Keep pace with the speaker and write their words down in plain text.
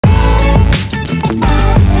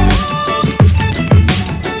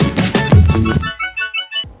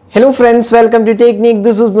Hello friends, welcome to Technique.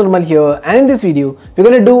 This is Nirmal here, and in this video we're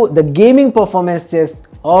going to do the gaming performance test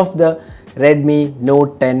of the Redmi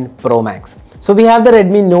Note 10 Pro Max. So we have the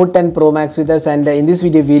Redmi Note 10 Pro Max with us, and in this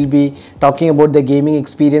video we'll be talking about the gaming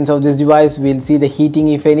experience of this device. We'll see the heating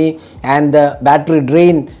if any and the battery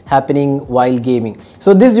drain happening while gaming.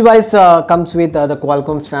 So this device comes with the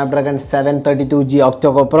Qualcomm Snapdragon 732G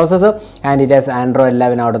octa-core processor, and it has Android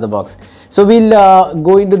 11 out of the box. So we'll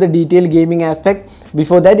go into the detailed gaming aspect.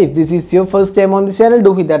 Before that, if this is your first time on this channel,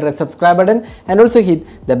 do hit that red subscribe button and also hit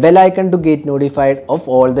the bell icon to get notified of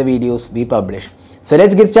all the videos we publish. So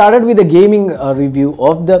let's get started with the gaming review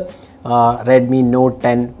of the Redmi Note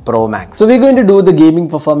 10 Pro Max. So we're going to do the gaming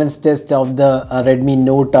performance test of the Redmi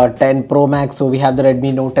Note 10 Pro Max. So we have the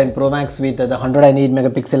Redmi Note 10 Pro Max with the 108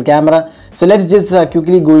 megapixel camera. So let's just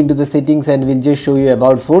quickly go into the settings and we'll just show you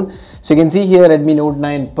about phone. So you can see here Redmi Note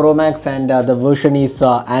 9 Pro Max, and the version is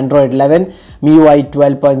Android 11, MIUI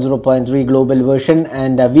 12.0.3 global version,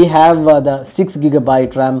 and we have the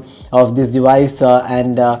 6GB RAM of this device,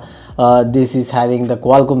 and this is having the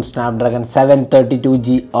Qualcomm Snapdragon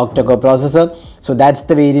 732G octa-core processor. So that's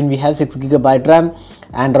the variant we have, 6GB RAM,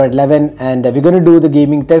 Android 11, and we're going to do the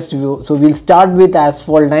gaming test. So we'll start with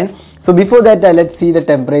Asphalt 9. So before that, let's see the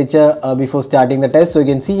temperature before starting the test. So you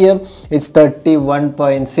can see here it's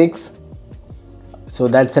 31.6. so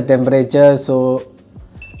that's the temperature. So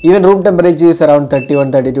even room temperature is around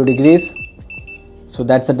 31-32 degrees. So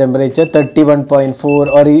that's the temperature, 31.4,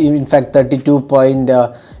 or in fact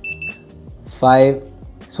 32.5.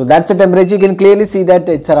 so that's the temperature. You can clearly see that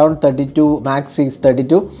it's around 32, max is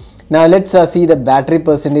 32. Now let's see the battery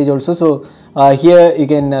percentage also. So here you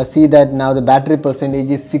can see that now the battery percentage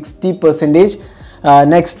is 60%.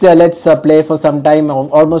 Next let's play for some time,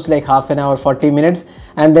 almost like half an hour, 40 minutes,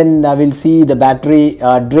 and then we'll see the battery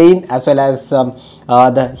drain as well as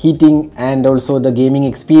the heating and also the gaming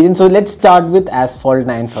experience. So let's start with Asphalt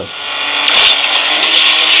 9 first.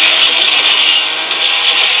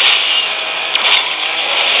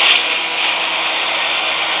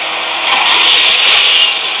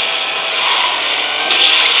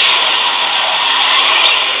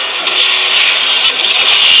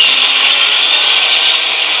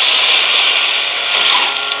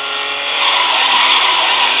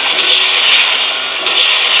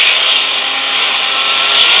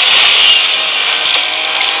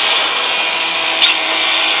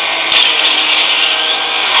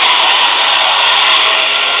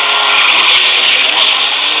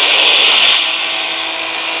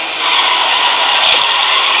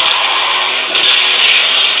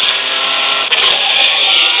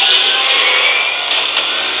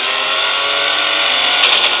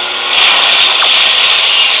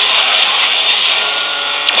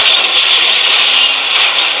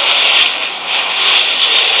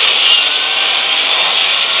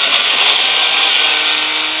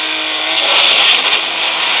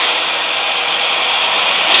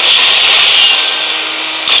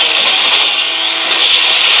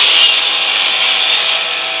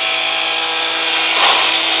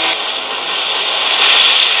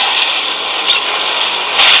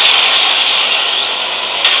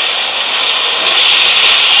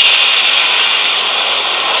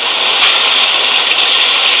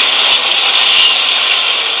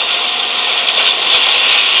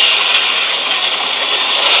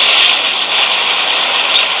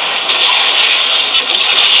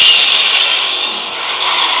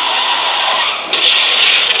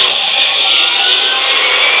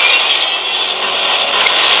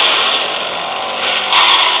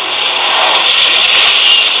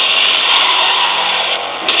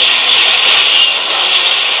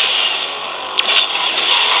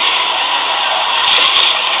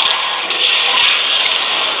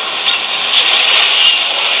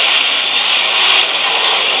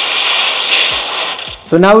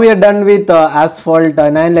 So now we are done with Asphalt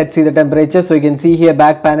 9. Let's see the temperature. So you can see here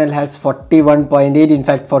back panel has 41.8. in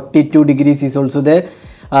fact 42 degrees is also there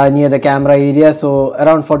near the camera area. So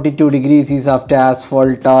around 42 degrees is after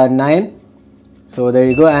Asphalt 9. So there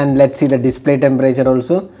you go, and let's see the display temperature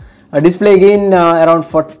also. Display again around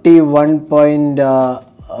 41 point,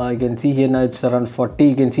 you can see here now it's around 40.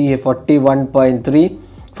 You can see here 41.3,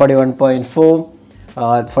 41.4.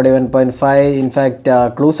 41.5, in fact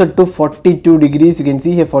closer to 42 degrees. You can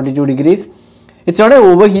see here 42 degrees. It's not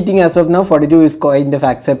overheating as of now. 42 is kind of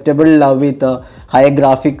acceptable with higher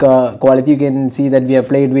graphic quality. You can see that we have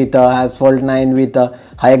played with Asphalt 9 with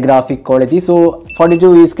higher graphic quality. So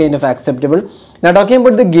 42 is kind of acceptable. Now talking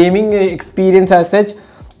about the gaming experience as such,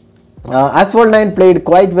 Asphalt 9 played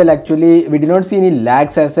quite well actually. We did not see any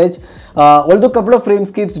lags as such. Although couple of frame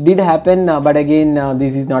skips did happen, but again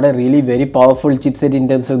this is not a really very powerful chipset in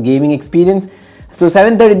terms of gaming experience. So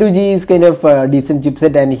 732G is kind of a decent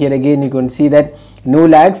chipset, and here again you can see that no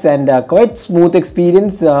lags and quite smooth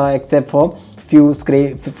experience except for few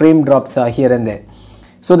frame drops here and there.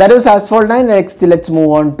 So that was Asphalt 9. Next let's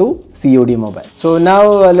move on to COD Mobile. So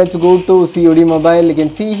now let's go to COD Mobile. You can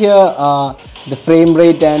see here the frame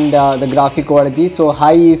rate and the graphic quality. So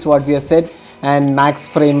high is what we have set, and max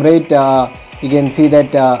frame rate, you can see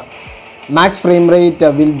that max frame rate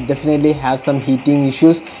will definitely have some heating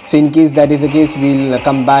issues. So in case that is the case, we'll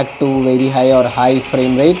come back to very high or high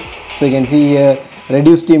frame rate. So you can see here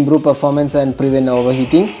reduce to improve performance and prevent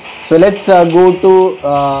overheating. So let's go to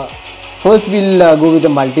first we'll go with the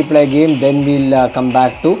multiplayer game, then we'll come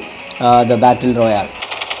back to the battle royale.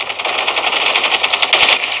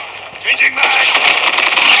 Changing mag!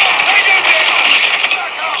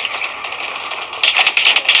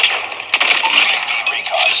 UAV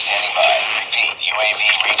recon standing by. Repeat, UAV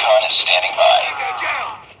recon is standing by.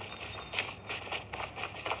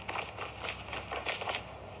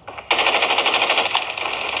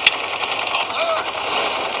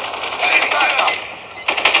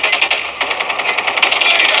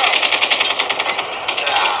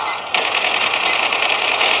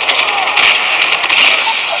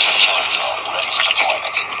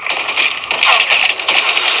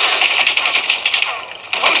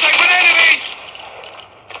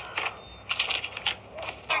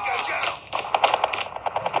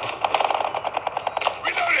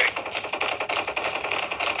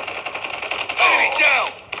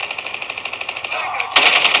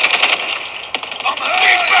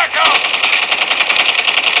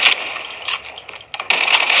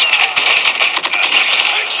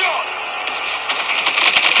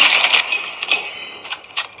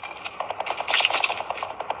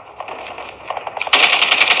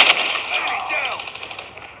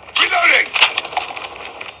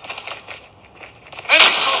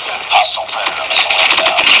 Hostile predator missile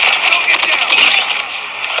inbound. Don't get down.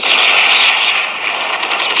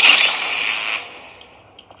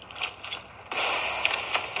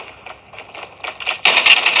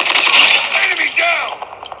 Enemy down.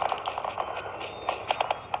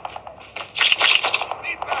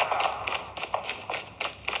 Need backup.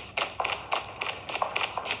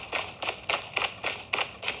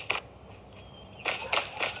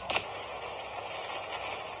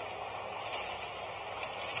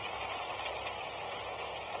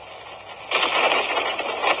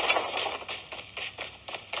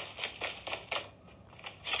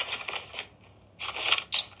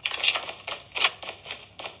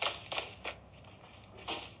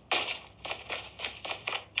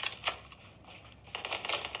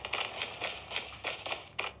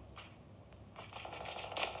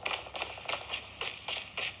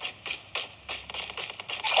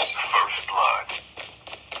 First blood.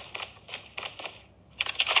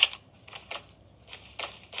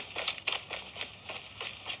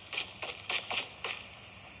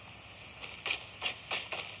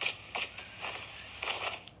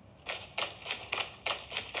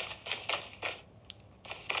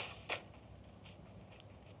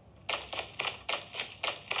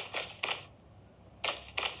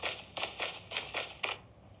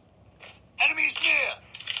 Enemies near.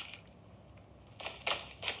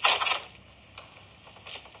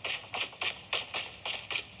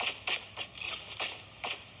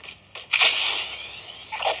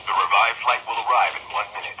 The revived flight will arrive in 1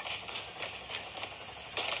 minute.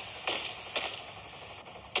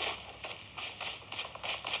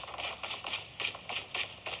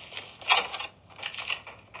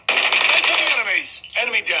 Into the enemies.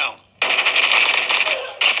 Enemy down.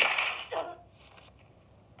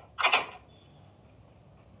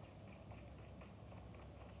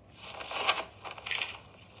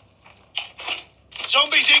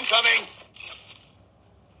 Zombies incoming.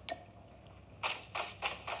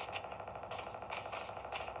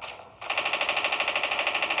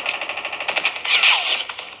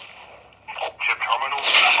 Chip terminal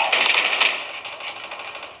down.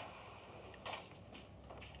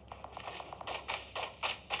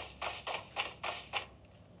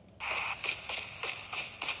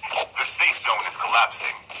 The safe zone is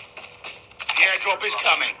collapsing. The airdrop is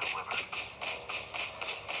coming.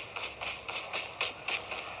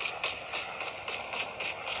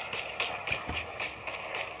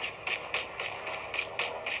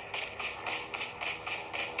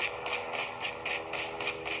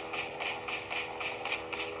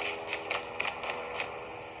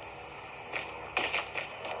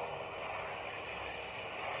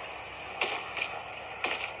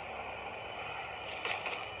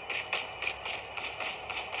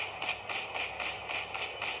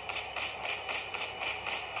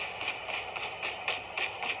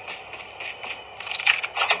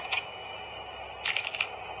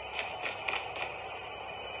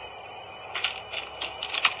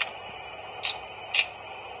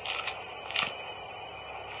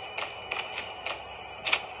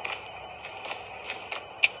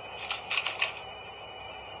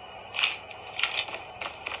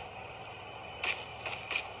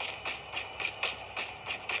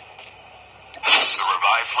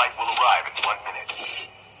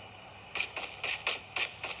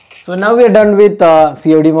 So now we are done with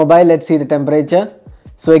COD mobile. Let's see the temperature.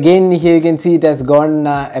 So again here you can see it has gone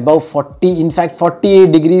above 40, in fact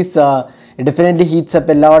 48 degrees. It definitely heats up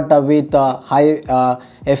a lot with high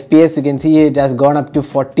FPS. You can see it has gone up to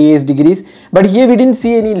 48 degrees. But here we didn't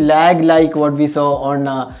see any lag like what we saw on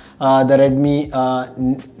the Redmi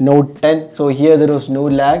Note 10. So here there was no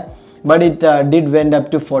lag, but it did went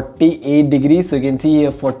up to 48 degrees. So you can see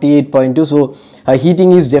here 48.2. So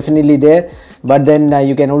heating is definitely there. But then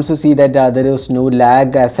you can also see that there is no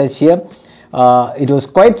lag as such here. It was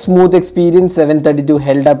quite smooth experience. 732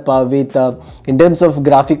 held up with in terms of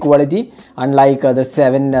graphic quality, unlike the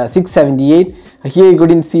 678. Here you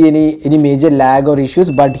couldn't see any major lag or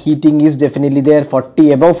issues, but heating is definitely there,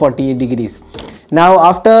 above 48 degrees. Now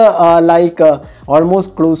after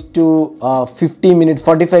almost close to 50 minutes,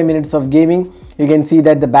 45 minutes of gaming, you can see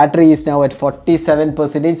that the battery is now at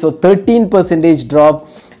 47%. So 13% drop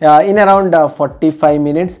in around 45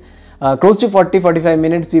 minutes. Close to 40-45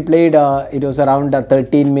 minutes we played. It was around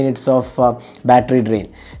 13 minutes of battery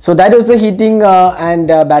drain. So that was the heating and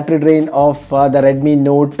battery drain of the Redmi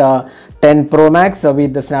Note 10 Pro Max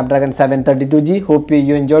with the Snapdragon 732G. Hope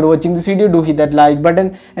you enjoyed watching this video. Do hit that like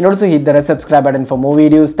button and also hit the red subscribe button for more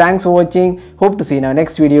videos. Thanks for watching. Hope to see you in our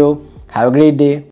next video. Have a great day.